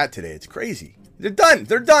in the chat today, it's crazy. They're done.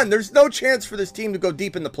 There's no chance for this team to go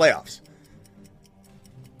deep in the playoffs.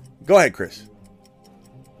 Go ahead, Chris.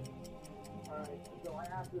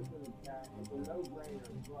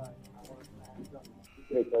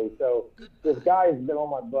 So this guy has been on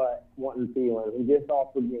my butt wanting Thielen. He just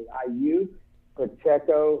offered me Ayuk,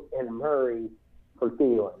 Pacheco, and Murray for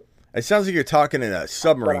Thielen. It sounds like you're talking in a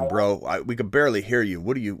submarine, bro. We could barely hear you.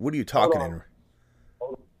 What are you talking in?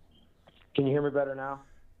 Can you hear me better now?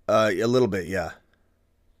 A little bit, yeah.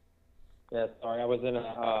 Yeah, sorry, I was in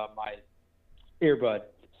my earbud.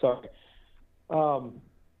 Sorry.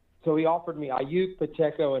 So he offered me Ayuk,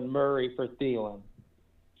 Pacheco, and Murray for Thielen.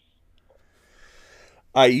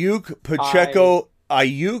 Ayuk, Pacheco,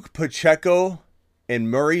 and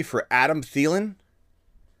Murray for Adam Thielen?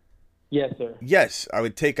 Yes, sir. Yes, I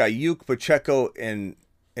would take Ayuk, Pacheco, and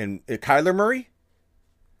Kyler Murray?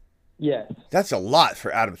 Yes. That's a lot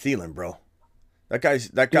for Adam Thielen, bro. That guy's.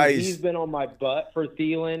 He's been on my butt for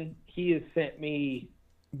Thielen. He has sent me.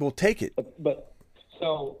 We'll take it. But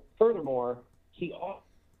so furthermore,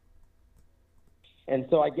 and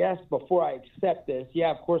so I guess before I accept this,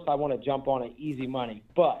 yeah, of course I want to jump on an easy money,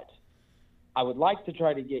 but I would like to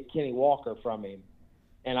try to get Kenny Walker from him.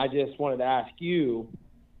 And I just wanted to ask you,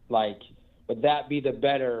 would that be the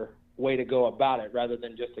better way to go about it rather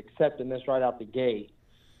than just accepting this right out the gate?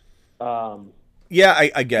 Yeah,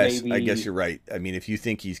 I guess. Maybe. I guess you're right. I mean, if you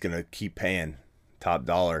think he's going to keep paying top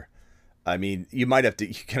dollar, I mean, you're going to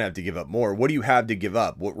have to give up more. What do you have to give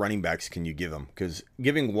up? What running backs can you give him? Because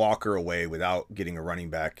giving Walker away without getting a running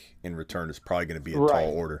back in return is probably going to be a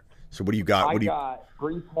tall order. So what do you got? I got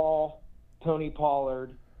Breece Hall, Tony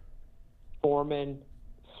Pollard, Foreman,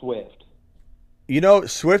 Swift. You know,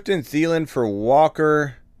 Swift and Thielen for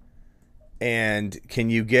Walker, and can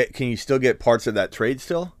you still get parts of that trade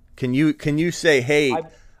still? Can you say, hey,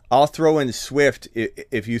 I'll throw in Swift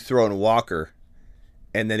if you throw in Walker,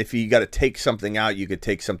 and then if you got to take something out, you could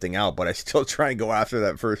take something out, but I still try and go after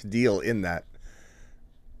that first deal in that.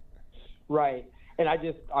 Right, and I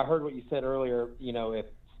heard what you said earlier. You know, if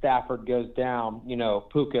Stafford goes down,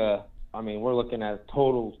 Puka. I mean, we're looking at a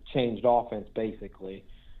total changed offense basically.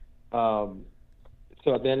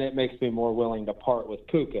 So then it makes me more willing to part with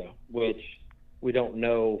Puka, which we don't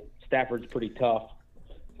know. Stafford's pretty tough.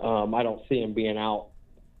 I don't see him being out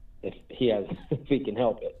if he can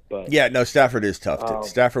help it. But yeah, no, Stafford is tough.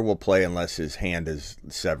 Stafford will play unless his hand is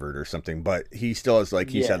severed or something. But he still has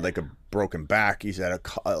had like a broken back. He's had a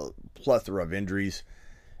plethora of injuries.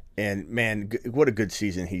 And man, what a good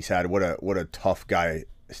season he's had. What a tough guy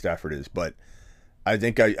Stafford is. But I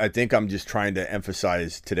think I'm just trying to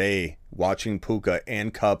emphasize today, watching Puka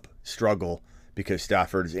and Kupp struggle because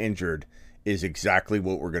Stafford is injured is exactly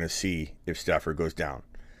what we're going to see if Stafford goes down.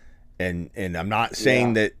 And I'm not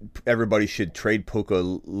saying that everybody should trade Puka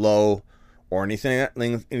low or anything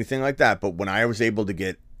like that. But when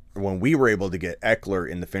we were able to get Eckler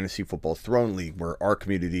in the Fantasy Football Throne League, where our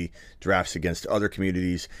community drafts against other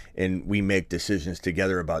communities and we make decisions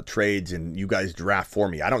together about trades, and you guys draft for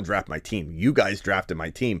me. I don't draft my team. You guys drafted my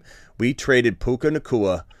team. We traded Puka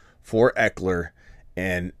Nacua for Eckler,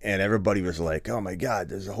 and everybody was like, oh my God,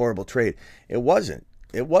 this is a horrible trade. It wasn't.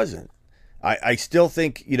 I still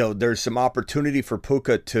think, there's some opportunity for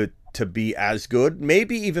Puka to be as good,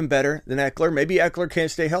 maybe even better than Eckler. Maybe Eckler can't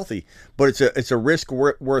stay healthy, but it's a risk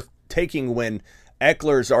worth taking when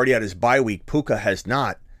Eckler's already at his bye week. Puka has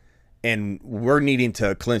not, and we're needing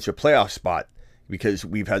to clinch a playoff spot because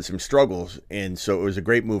we've had some struggles, and so it was a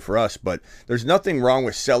great move for us. But there's nothing wrong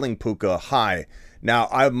with selling Puka high. Now,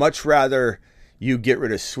 I'd much rather you get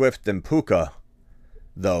rid of Swift than Puka,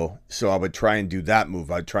 though, so I would try and do that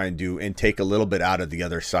move. I'd try and take a little bit out of the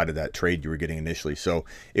other side of that trade you were getting initially. So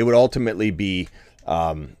it would ultimately be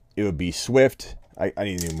Swift. I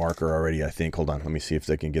need a new marker already, I think. Hold on, let me see if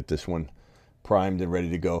they can get this one primed and ready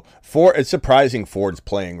to go. It's surprising Ford's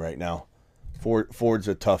playing right now. Ford's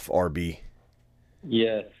a tough RB.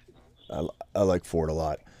 Yes. I like Ford a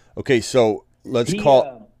lot. Okay, so let's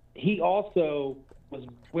he also was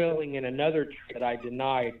willing in another trade that I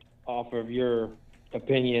denied off of your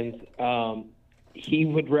opinions. He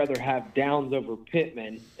would rather have Downs over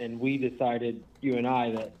Pittman, and we decided, you and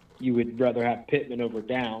I, that you would rather have Pittman over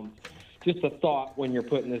Downs. Just a thought when you're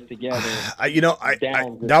putting this together.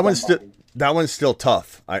 That one's still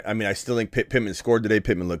tough. I still think Pittman scored today.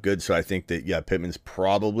 Pittman looked good, so I think that Pittman's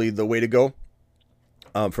probably the way to go.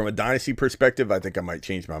 From a dynasty perspective, I think I might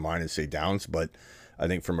change my mind and say Downs, but I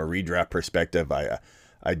think from a redraft perspective, I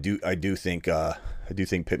do think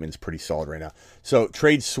Pittman's pretty solid right now. So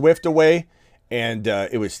trade Swift away, and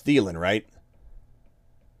it was Thielen, right?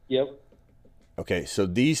 Yep. Okay, so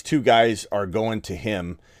these two guys are going to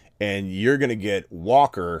him, and you're going to get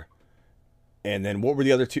Walker. And then what were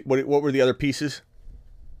the other two? What were the other pieces?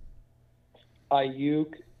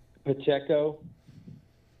 Ayuk, Pacheco,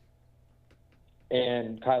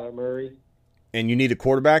 and Kyler Murray. And you need a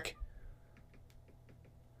quarterback?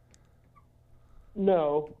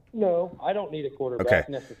 No, I don't need a quarterback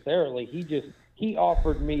necessarily. He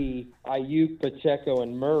offered me Ayuk, Pacheco,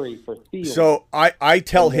 and Murray for Thielen. So I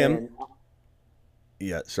tell him.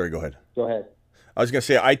 Yeah, sorry, go ahead. Go ahead. I was going to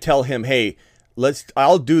say, I tell him, hey,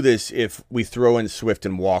 I'll do this if we throw in Swift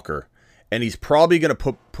and Walker. And he's probably going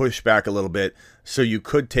to push back a little bit, so you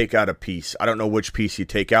could take out a piece. I don't know which piece you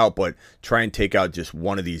take out, but try and take out just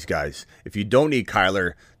one of these guys. If you don't need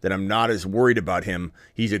Kyler, then I'm not as worried about him.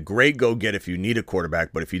 He's a great go-get if you need a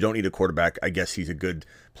quarterback, but if you don't need a quarterback, I guess he's a good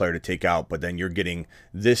player to take out. But then you're getting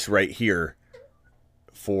this right here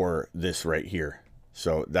for this right here.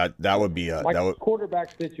 So that would be my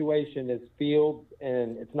quarterback situation is Fields,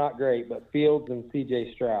 and it's not great, but Fields and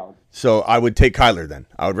C.J. Stroud. So I would take Kyler then.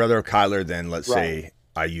 I would rather have Kyler than, let's say,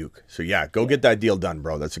 Ayuk. So go get that deal done,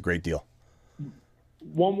 bro. That's a great deal.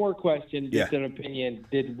 One more question, just an opinion.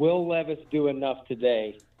 Did Will Levis do enough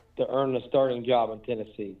today to earn a starting job in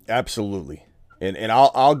Tennessee? Absolutely. And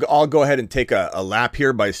I'll go ahead and take a lap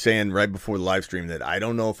here by saying right before the live stream that I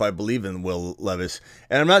don't know if I believe in Will Levis.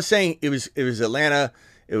 And I'm not saying it was Atlanta.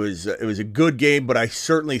 It was a good game, but I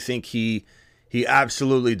certainly think he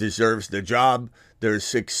absolutely deserves the job.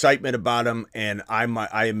 There's excitement about him, and I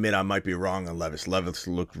admit I might be wrong on Levis. Levis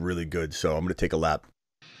looked really good, so I'm going to take a lap.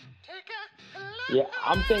 Yeah,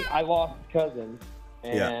 I'm saying I lost Cousins,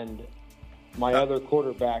 and my other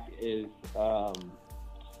quarterback is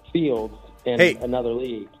Fields. In another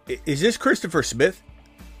league. Is this Christopher Smith?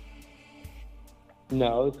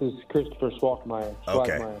 No, this is Christopher Schwackmeyer.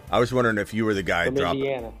 Okay. I was wondering if you were the guy from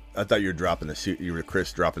Indiana. I thought you were you were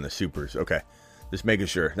Chris dropping the supers. Okay. Just making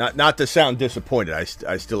sure. Not to sound disappointed.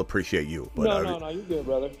 I still appreciate you. But no, you're good,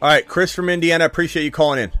 brother. All right, Chris from Indiana, I appreciate you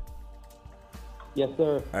calling in. Yes,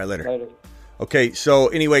 sir. All right, later. Okay, so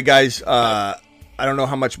anyway, guys, I don't know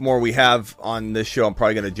how much more we have on this show. I'm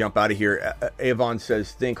probably going to jump out of here. Avon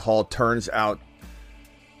says, think Hall turns out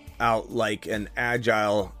like an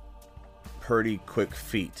agile, pretty quick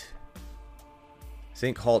feet.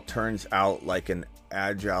 Think Hall turns out like an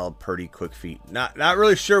agile, pretty quick feet. Not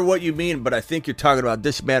really sure what you mean, but I think you're talking about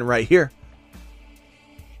this man right here.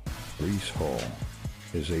 Breece Hall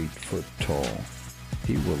is 8 foot tall.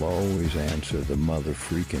 He will always answer the mother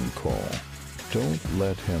freaking call. Don't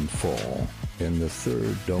let him fall. In the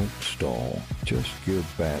third, don't stall. Just give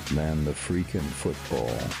Batman the freaking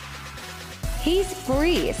football. He's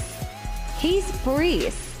Breece. He's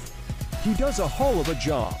Breece. He does a whole of a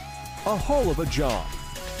job. A whole of a job.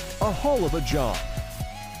 A whole of a job.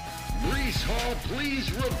 Breece Hall,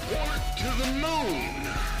 please report to the moon.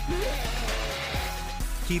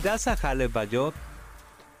 Κοίτας χαλεβαγιό.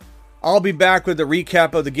 I'll be back with a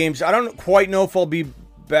recap of the games. I don't quite know if I'll be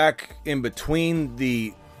back in between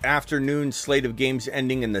the afternoon slate of games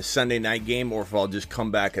ending in the Sunday night game, or if I'll just come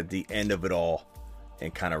back at the end of it all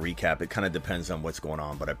and kind of recap. It kind of depends on what's going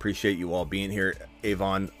on, but I appreciate you all being here.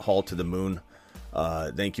 Avon Hall to the moon.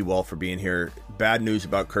 Thank you all for being here. Bad news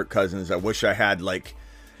about Kirk Cousins. I wish I had like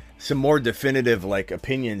some more definitive like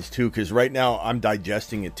opinions too, because right now I'm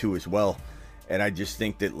digesting it too as well, and I just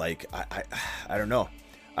think that like I don't know.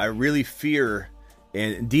 I really fear,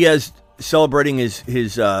 and Diaz celebrating his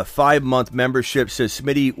 5-month membership says,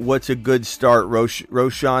 Smitty, what's a good start,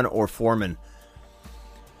 Roschon or Foreman?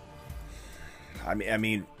 I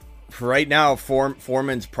mean, for right now,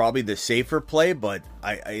 Foreman's probably the safer play, but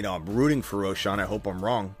I'm rooting for Roschon. I hope I'm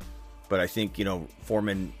wrong, but I think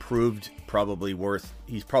Foreman proved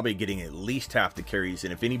he's probably getting at least half the carries,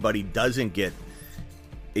 and if anybody doesn't get,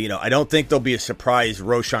 I don't think there'll be a surprise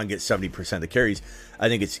Roschon gets 70% of the carries. I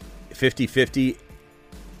think it's 50-50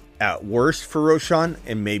 at worst for Roschon,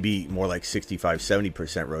 and maybe more like 65-70%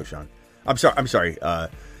 Roschon. I'm sorry.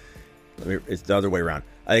 It's the other way around.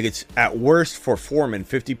 I think it's at worst for Foreman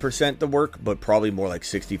 50% the work, but probably more like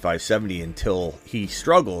 65-70 until he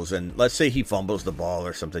struggles. And let's say he fumbles the ball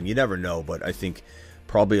or something. You never know, but I think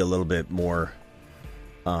probably a little bit more.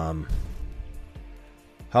 How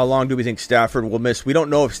long do we think Stafford will miss? We don't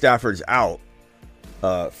know if Stafford's out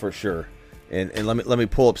for sure. And let me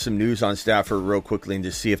pull up some news on Stafford real quickly and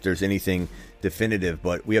just see if there's anything definitive.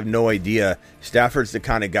 But we have no idea. Stafford's the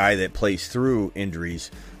kind of guy that plays through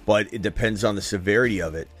injuries, but it depends on the severity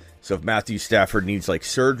of it. So if Matthew Stafford needs like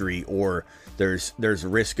surgery, or there's a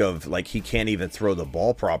risk of like he can't even throw the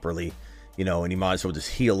ball properly, and he might as well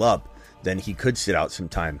just heal up, then he could sit out some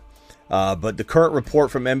time. But the current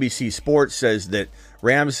report from NBC Sports says that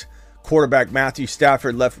Rams quarterback Matthew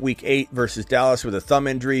Stafford left Week 8 versus Dallas with a thumb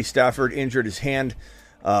injury. Stafford injured his hand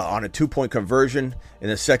on a 2-point conversion in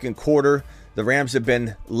the second quarter. The Rams have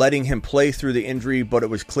been letting him play through the injury, but it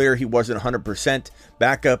was clear he wasn't 100%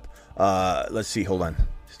 backup. Let's see. Hold on.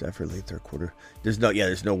 Stafford late third quarter. There's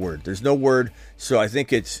no word. There's no word. So I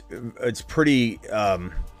think it's pretty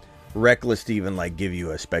reckless to even like give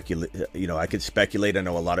you a speculate. I could speculate. I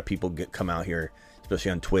know a lot of people come out here,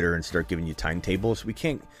 especially on Twitter, and start giving you timetables.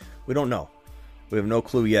 We don't know. We have no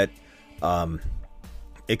clue yet.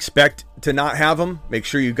 Expect to not have them. Make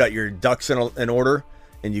sure you've got your ducks in order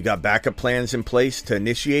and you got backup plans in place to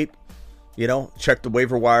initiate. Check the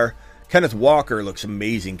waiver wire. Kenneth Walker looks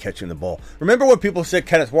amazing catching the ball. Remember when people said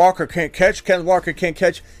Kenneth Walker can't catch? Kenneth Walker can't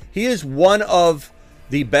catch. He is one of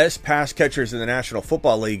the best pass catchers in the National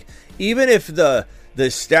Football League. Even if the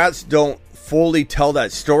stats don't fully tell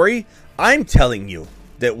that story, I'm telling you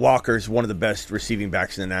that Walker's one of the best receiving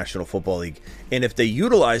backs in the National Football League. And if they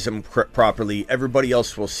utilize him properly, everybody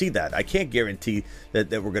else will see that. I can't guarantee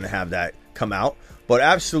that we're going to have that come out, but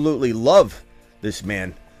absolutely love this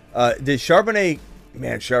man. Charbonnet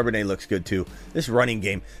looks good too. This running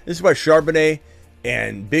game. This is why Charbonnet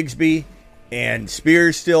and Bigsby and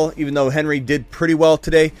Spears still, even though Henry did pretty well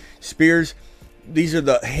today, Spears, these are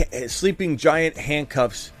the sleeping giant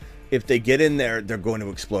handcuffs. If they get in there, they're going to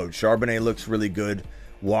explode. Charbonnet looks really good.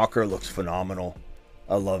 Walker looks phenomenal.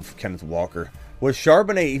 I love Kenneth Walker. Was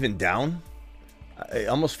Charbonnet even down? I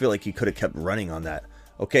almost feel like he could have kept running on that.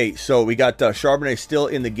 Okay, so we got Charbonnet still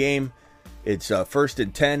in the game. It's 1st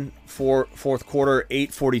and 10, fourth quarter,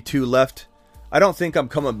 8:42 left. I don't think I'm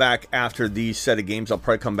coming back after these set of games. I'll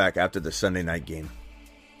probably come back after the Sunday night game.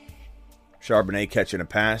 Charbonnet catching a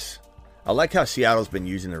pass. I like how Seattle's been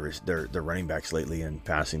using their running backs lately and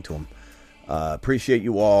passing to them. Appreciate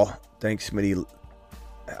you all. Thanks, Smitty.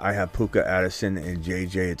 I have Puka, Addison, and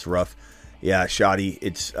JJ. It's rough. Yeah, Shoddy.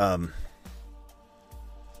 It's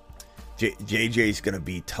JJ's going to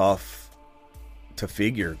be tough to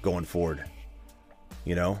figure going forward.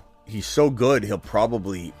 He's so good, he'll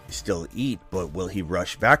probably still eat, but will he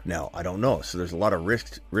rush back now? I don't know. So there's a lot of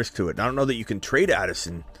risk to it. And I don't know that you can trade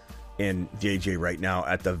Addison and JJ right now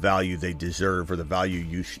at the value they deserve or the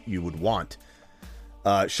value you would want.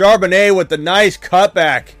 Charbonnet with the nice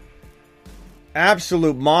cutback.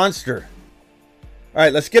 Absolute monster. All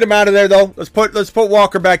right, let's get him out of there, though. Let's put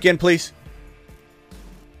Walker back in, please.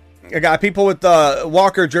 I got people with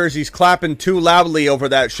Walker jerseys clapping too loudly over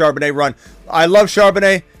that Charbonnet run. I love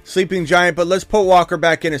Charbonnet, sleeping giant, but let's put Walker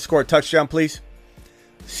back in and score a touchdown, please.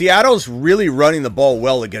 Seattle's really running the ball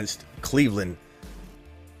well against Cleveland,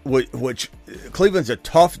 which Cleveland's a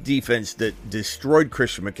tough defense that destroyed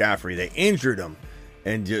Christian McCaffrey. They injured him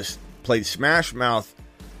and just played smash mouth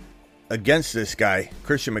against this guy,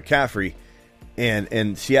 Christian McCaffrey,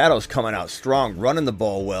 and Seattle's coming out strong, running the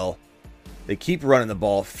ball well. They keep running the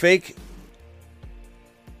ball. Fake.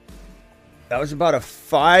 That was about a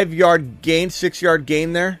 5-yard gain, 6-yard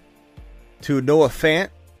gain there to Noah Fant.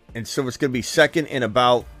 And so it's going to be second and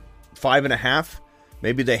about 5.5.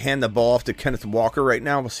 Maybe they hand the ball off to Kenneth Walker right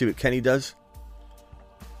now. We'll see what Kenny does.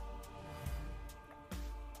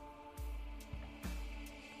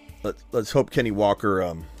 Let's hope Kenny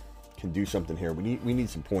Walker can do something here. We need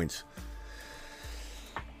some points.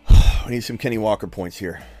 We need some Kenny Walker points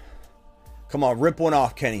here. Come on, rip one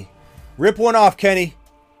off, Kenny. Rip one off, Kenny.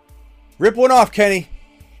 Rip one off, Kenny.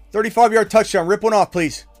 35-yard touchdown. Rip one off,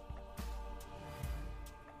 please.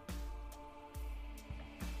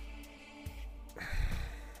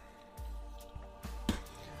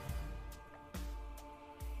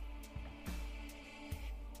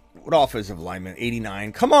 What offensive lineman?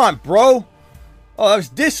 89. Come on, bro. Oh, that was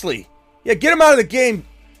Disley. Yeah, get him out of the game.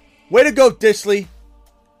 Way to go, Disley.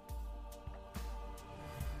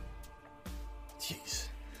 Jeez.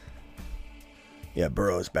 Yeah,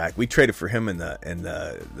 Burrow's back. We traded for him in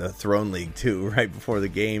the Throne League too, right before the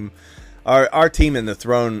game. Our team in the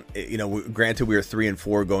Throne, granted we were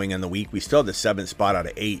 3-4 going in the week. We still have the 7th spot out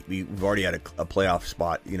of 8. We've already had a playoff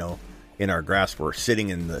spot, in our grasp. We're sitting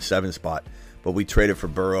in the 7th spot. But we traded for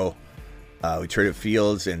Burrow. We traded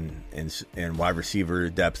Fields and wide receiver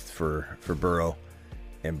depth for Burrow.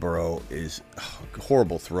 And Burrow is a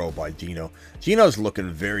horrible throw by Geno. Geno's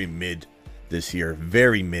looking very mid this year.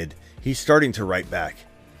 Very mid. He's starting to right back,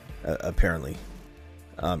 apparently.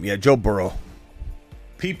 Joe Burrow.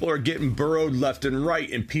 People are getting burrowed left and right,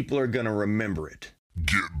 and people are going to remember it.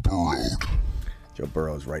 Get burrowed. Joe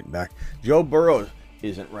Burrow's writing back. Joe Burrow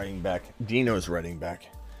isn't writing back. Geno's writing back.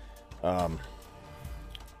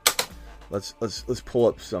 Let's pull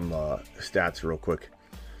up some stats real quick.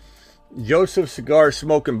 Joseph Cigar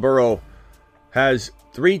Smoking Burrow has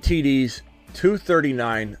 3 TDs,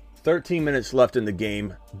 239, 13 minutes left in the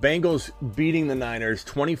game. Bengals beating the Niners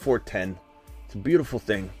 24-10. It's a beautiful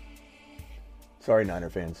thing. Sorry, Niner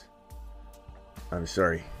fans. I'm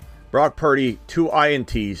sorry. Brock Purdy, 2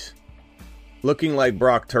 INTs. Looking like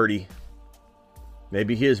Brock Turdy.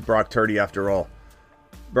 Maybe he is Brock Turdy after all.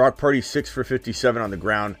 Brock Purdy, 6 for 57 on the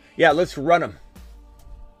ground. Yeah, let's run him.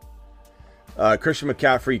 Christian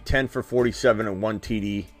McCaffrey, 10 for 47 and 1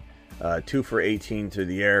 TD. 2 for 18 through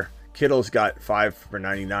the air. Kittle's got 5 for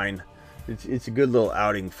 99. It's a good little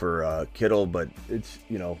outing for Kittle, but it's,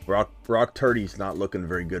 Brock Turdy's not looking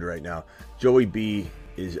very good right now. Joey B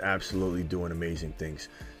is absolutely doing amazing things.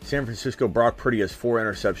 San Francisco, Brock Purdy has 4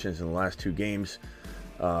 interceptions in the last 2 games.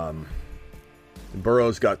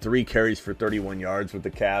 Burrow's got 3 carries for 31 yards with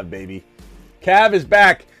the Cav, baby. Cav is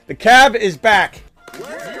back. The Cav is back.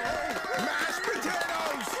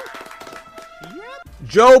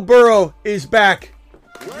 Joe Burrow is back.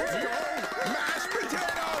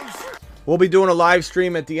 We'll be doing a live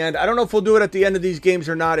stream at the end. I don't know if we'll do it at the end of these games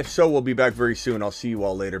or not. If so, we'll be back very soon. I'll see you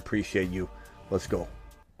all later. Appreciate you. Let's go.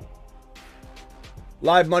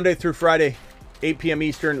 Live Monday through Friday, 8 p.m.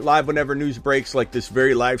 Eastern. Live whenever news breaks, like this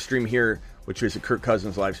very live stream here, which is a Kirk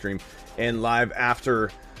Cousins live stream. And live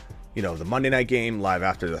after, the Monday night game, live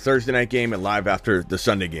after the Thursday night game, and live after the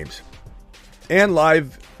Sunday games. And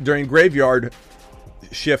live during graveyard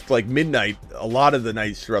shift, like midnight, a lot of the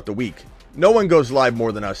nights throughout the week. No one goes live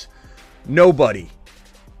more than us. Nobody.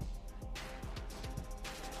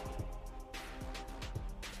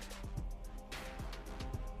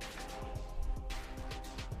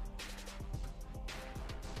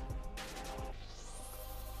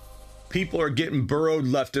 People are getting burrowed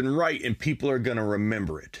left and right, and people are going to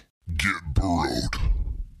remember it. Get burrowed.